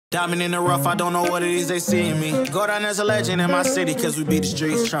Diamond in the rough, I don't know what it is they see in me. Go down as a legend in my city, cause we beat the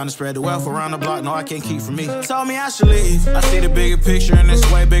streets. Trying to spread the wealth around the block, no, I can't keep from me. Told me I should leave. I see the bigger picture and it's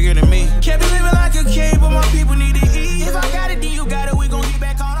way bigger than me. Can't be living like a king, but my people need to eat. If I got it, then you got it, we gon' get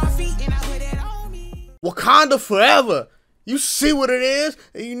back on our feet. And I put that on me. Wakanda Forever. You see what it is,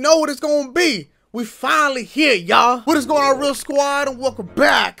 and you know what it's gonna be. We finally here, y'all. What is going on, Real Squad, and welcome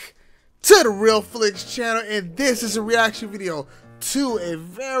back to the Real Flicks channel. And this is a reaction video to a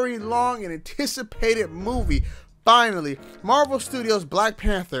very long and anticipated movie. Finally, Marvel Studios Black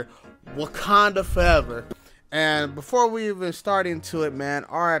Panther, Wakanda Forever. And before we even start into it, man,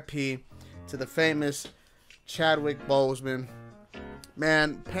 RIP to the famous Chadwick Boseman.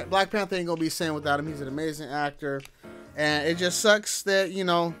 Man, Black Panther ain't gonna be the same without him. He's an amazing actor. And it just sucks that, you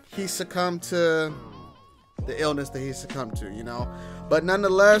know, he succumbed to the illness that he succumbed to, you know. But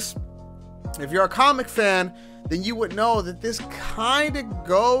nonetheless, if you're a comic fan, then you would know that this kind of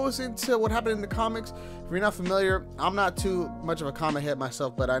goes into what happened in the comics. If you're not familiar, I'm not too much of a comic head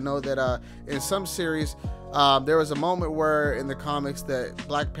myself, but I know that in some series, there was a moment where in the comics that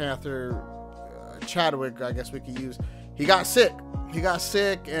Black Panther, Chadwick, I guess we could use, he got sick. He got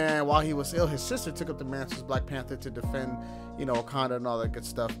sick, and while he was ill, his sister took up the mantle as Black Panther to defend, you know, Wakanda and all that good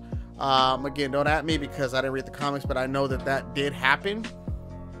stuff. Again, don't at me because I didn't read the comics, but I know that that did happen.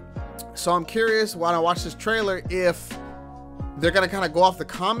 So I'm curious when I watch this trailer if they're gonna kind of go off the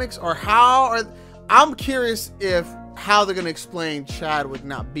comics or how. Or I'm curious if how they're gonna explain Chadwick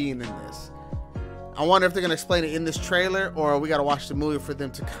not being in this. I wonder if they're gonna explain it in this trailer, or we gotta watch the movie for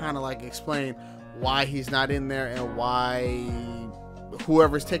them to kind of like explain why he's not in there and why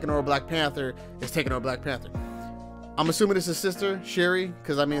whoever's taking over Black Panther is taking over Black Panther. I'm assuming it's his sister Shuri,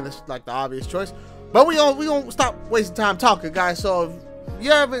 because I mean that's like the obvious choice. But we don't stop wasting time talking, guys. So if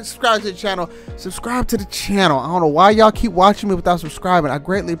you haven't subscribed to the channel, subscribe to the channel. I don't know why y'all keep watching me without subscribing. I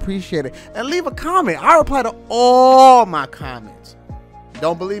greatly appreciate it. And leave a comment. I reply to all my comments.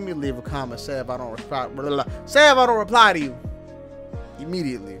 Don't believe me? Leave a comment. Say if I don't reply. Say if I don't reply to you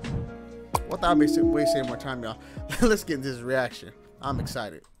immediately. Without wasting more time, y'all. Let's get into this reaction. I'm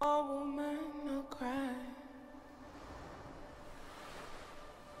excited.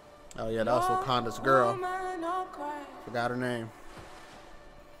 Oh yeah, that was Wakanda's girl. Forgot her name.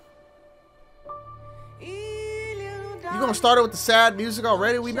 You gonna start it with the sad music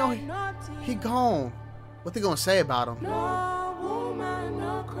already? We know he gone. What they gonna say about him? Are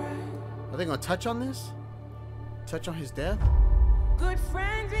they gonna touch on this? Touch on his death? Good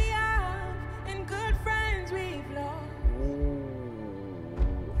friends we have and good friends we've lost. Ooh.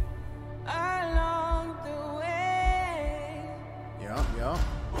 Along the way. Yeah.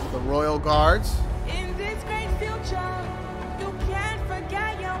 The Royal Guards. In this great future, you can't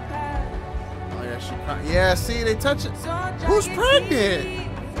forget your past. Oh yeah, she. Yeah, see, they touch it. Who's pregnant?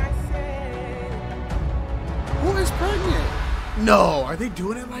 Who is pregnant? No, are they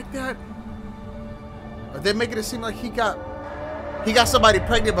doing it like that? Are they making it seem like he got somebody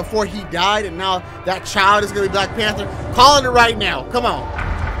pregnant before he died, and now that child is gonna be Black Panther? Calling it right now. Come on.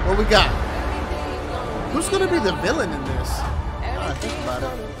 What we got? Who's gonna be the villain in this? I think about it.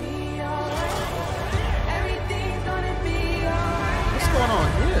 What's going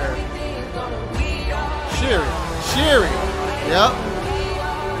on here? Shuri. Yep.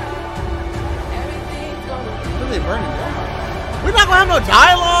 What are they burning down? We're not gonna have no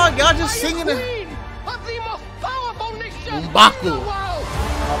dialogue. Y'all just singing it. M'Baku.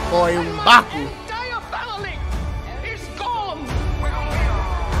 My boy M'Baku. Entire family is gone.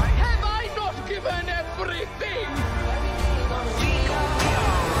 Have I not given everything?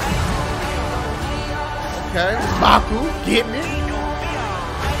 Okay, M'Baku getting it.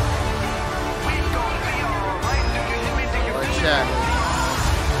 Okay.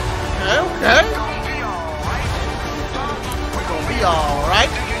 We're gonna be alright.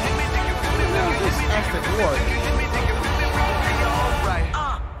 That's the glory.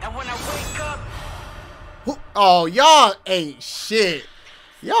 Oh, y'all ain't shit.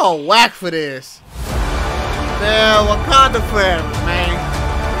 Y'all whack for this. Man, Wakanda Forever, man.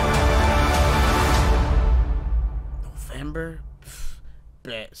 November?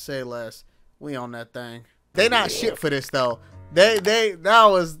 Bet. Say less. We on that thing. They not shit for this though. That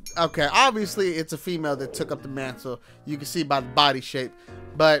was okay. Obviously, it's a female that took up the mantle. You can see by the body shape.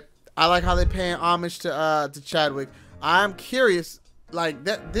 But I like how they paying homage to Chadwick. I'm curious, like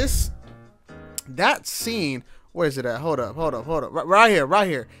that scene. Where is it at? Hold up. Right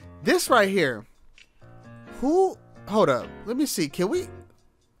here. This right here. Who? Hold up. Let me see. Can we?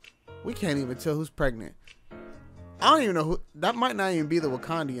 We can't even tell who's pregnant. I don't even know who. That might not even be the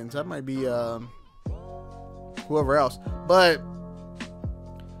Wakandians. That might be whoever else. But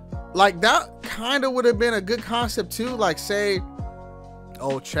Like, that kind of would have been a good concept too. Like, say,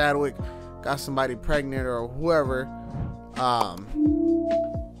 oh, Chadwick got somebody pregnant or whoever,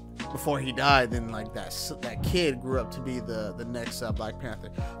 before he died, then like that kid grew up to be the next Black Panther.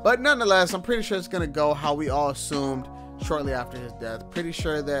 But nonetheless, I'm pretty sure it's gonna go how we all assumed shortly after his death. Pretty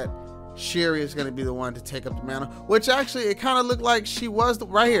sure that Shuri is gonna be the one to take up the mantle, which actually it kind of looked like she was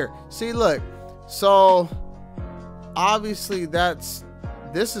right here. See, look, so obviously this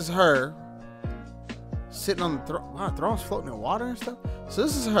is her sitting on the throne. Wow, throne's floating in water and stuff. So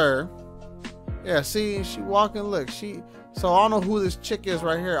this is her. Yeah, see, she walking. Look, so I don't know who this chick is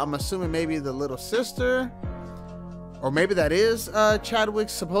right here. I'm assuming maybe the little sister, or maybe that is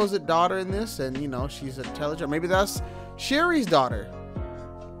Chadwick's supposed daughter in this, and you know, she's intelligent. Maybe that's Shuri's daughter,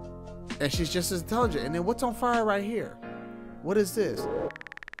 and she's just as intelligent. And then what's on fire right here? What is this?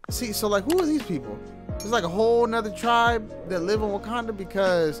 See, so like, who are these people? It's like a whole nother tribe that live in Wakanda,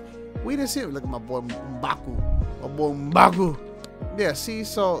 because we didn't see it. Look at my boy M'Baku. My boy M'Baku. Yeah, see,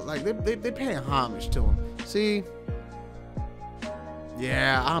 so like they paying homage to him. See,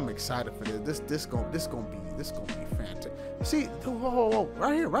 yeah, I'm excited for this. This gonna be fantastic. See, whoa,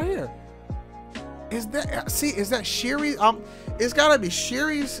 right here. Is that Shuri? It's gotta be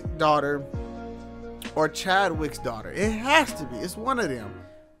Shuri's daughter or Chadwick's daughter. It has to be. It's one of them.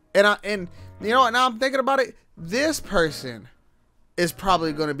 And you know what? Now I'm thinking about it. This person is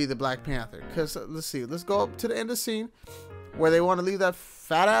probably gonna be the Black Panther. Cause let's see. Let's go up to the end of the scene where they want to leave that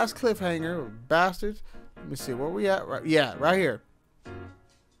fat ass cliffhanger, bastards. Let me see where we at. Right, yeah, right here.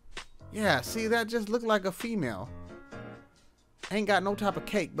 Yeah, see, that just looked like a female. Ain't got no type of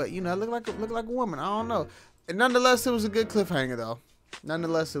cake, but you know, look like a woman. I don't know. And nonetheless, it was a good cliffhanger though.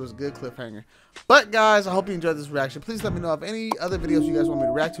 Nonetheless, it was a good cliffhanger. But guys, I hope you enjoyed this reaction. Please let me know of any other videos you guys want me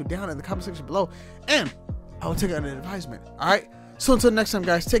to react to down in the comment section below, and I will take it under advisement. All right. So until next time,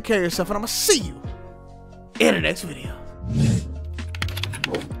 guys, take care of yourself, and I'm gonna see you in the next video.